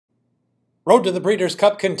Road to the Breeders'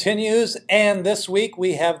 Cup continues, and this week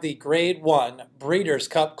we have the Grade 1 Breeders'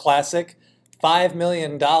 Cup Classic, $5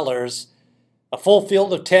 million, a full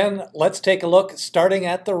field of 10. Let's take a look, starting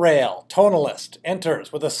at the rail. Tonalist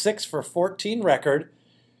enters with a 6 for 14 record,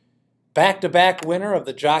 back-to-back winner of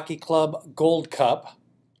the Jockey Club Gold Cup,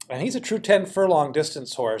 and he's a true 10 furlong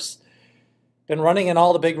distance horse. Been running in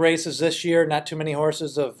all the big races this year. Not too many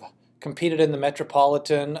horses have competed in the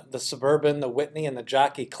Metropolitan, the Suburban, the Whitney, and the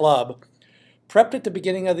Jockey Club. Prepped at the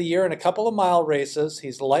beginning of the year in a couple of mile races.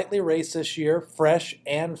 He's lightly raced this year, fresh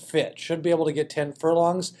and fit. Should be able to get 10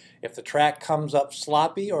 furlongs. If the track comes up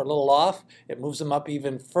sloppy or a little off, it moves him up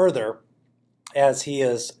even further, as he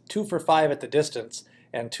is 2 for 5 at the distance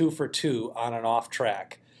and 2 for 2 on an off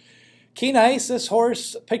track. Keen Ice, this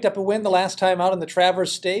horse picked up a win the last time out in the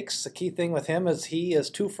Travers Stakes. The key thing with him is he is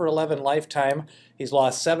 2 for 11 lifetime. He's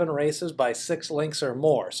lost 7 races by 6 lengths or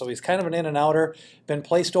more, so he's kind of an in-and-outer, been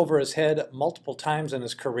placed over his head multiple times in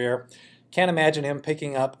his career. Can't imagine him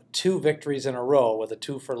picking up 2 victories in a row with a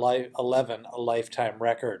 2 for 11 a lifetime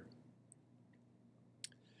record.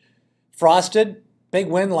 Frosted, big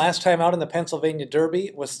win last time out in the Pennsylvania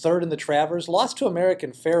Derby, was 3rd in the Travers, lost to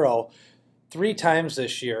American Pharoah 3 times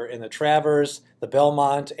this year in the Travers, the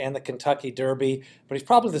Belmont, and the Kentucky Derby, but he's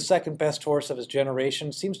probably the second best horse of his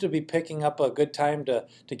generation. Seems to be picking up a good time to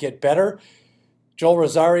get better. Joel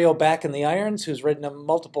Rosario back in the irons, who's ridden him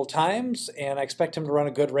multiple times, and I expect him to run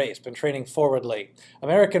a good race. Been training forwardly.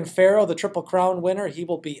 American Pharoah, the Triple Crown winner, he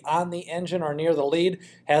will be on the engine or near the lead,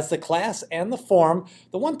 has the class and the form.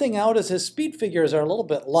 The one thing out is his speed figures are a little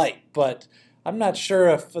bit light, but I'm not sure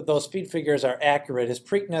if those speed figures are accurate. His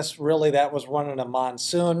Preakness, really, that was running a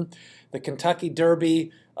monsoon. The Kentucky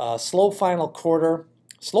Derby, slow final quarter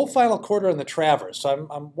in the Travers. So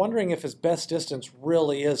I'm wondering if his best distance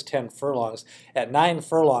really is 10 furlongs. At 9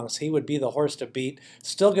 furlongs, he would be the horse to beat.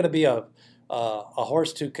 Still going to be a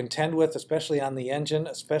horse to contend with, especially on the engine,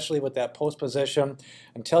 especially with that post position.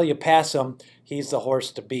 Until you pass him, he's the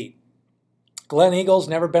horse to beat. Glen Eagles,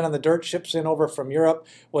 never been on the dirt, ships in over from Europe,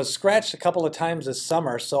 was scratched a couple of times this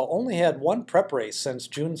summer, so only had 1 prep race since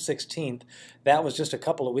June 16th. That was just a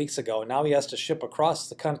couple of weeks ago. Now he has to ship across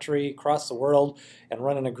the country, across the world, and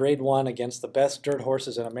run in a Grade 1 against the best dirt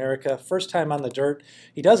horses in America. First time on the dirt.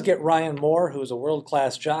 He does get Ryan Moore, who's a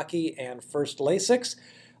world-class jockey and first Lasix.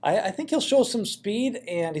 I think he'll show some speed,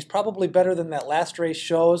 and he's probably better than that last race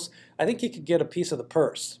shows. I think he could get a piece of the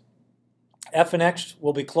purse. FNX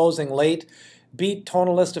will be closing late. Beat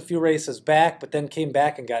Tonalist a few races back, but then came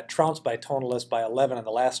back and got trounced by Tonalist by 11 in the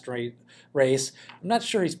last race. I'm not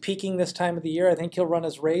sure he's peaking this time of the year. I think he'll run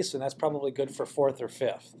his race, and that's probably good for 4th or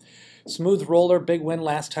 5th. Smooth Roller, big win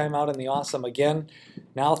last time out in the Awesome again.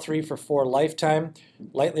 Now 3 for 4 lifetime.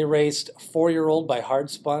 Lightly raced 4-year-old by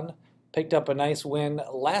Hardspun. Picked up a nice win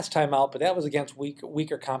last time out, but that was against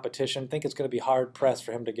weaker competition. Think it's going to be hard-pressed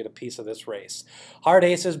for him to get a piece of this race. Hard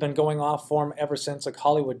Ace has been going off form ever since a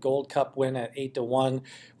Hollywood Gold Cup win at 8-1.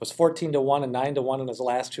 Was 14-1 and 9-1 in his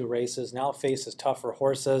last 2 races. Now faces tougher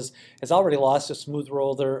horses. Has already lost to Smooth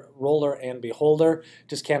Roller and Beholder.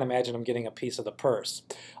 Just can't imagine him getting a piece of the purse.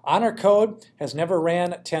 Honor Code has never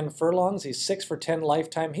ran 10 furlongs. He's 6 for 10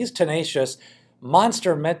 lifetime. He's tenacious.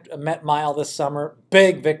 Monster Met Mile this summer.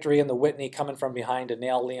 Big victory in the Whitney, coming from behind to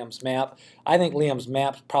nail Liam's Map. I think Liam's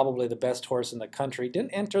Map's probably the best horse in the country. Didn't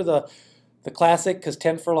enter the Classic because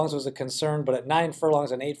 10 furlongs was a concern, but at 9 furlongs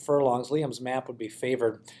and 8 furlongs, Liam's Map would be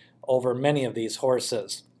favored over many of these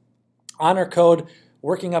horses. Honor Code,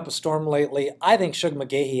 working up a storm lately. I think Shug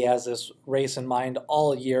McGahee has this race in mind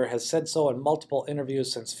all year, has said so in multiple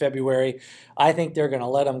interviews since February. I think they're going to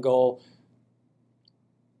let him go,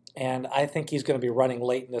 and I think he's going to be running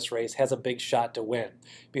late in this race, has a big shot to win.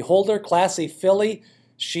 Beholder, classy filly.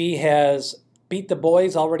 She has beat the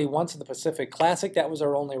boys already once in the Pacific Classic. That was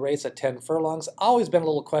her only race at 10 furlongs. Always been a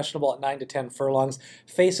little questionable at 9 to 10 furlongs.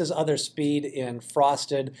 Faces other speed in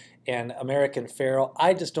Frosted and American Pharoah.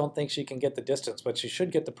 I just don't think she can get the distance, but she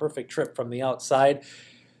should get the perfect trip from the outside.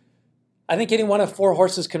 I think any one of 4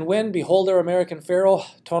 horses can win. Beholder, American Pharoah,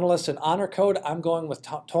 Tonalist, and Honor Code. I'm going with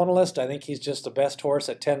Tonalist. I think he's just the best horse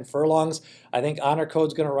at 10 furlongs. I think Honor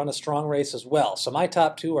Code's going to run a strong race as well. So my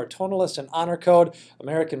top 2 are Tonalist and Honor Code.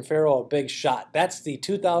 American Pharoah, a big shot. That's the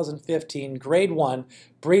 2015 Grade 1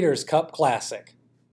 Breeders' Cup Classic.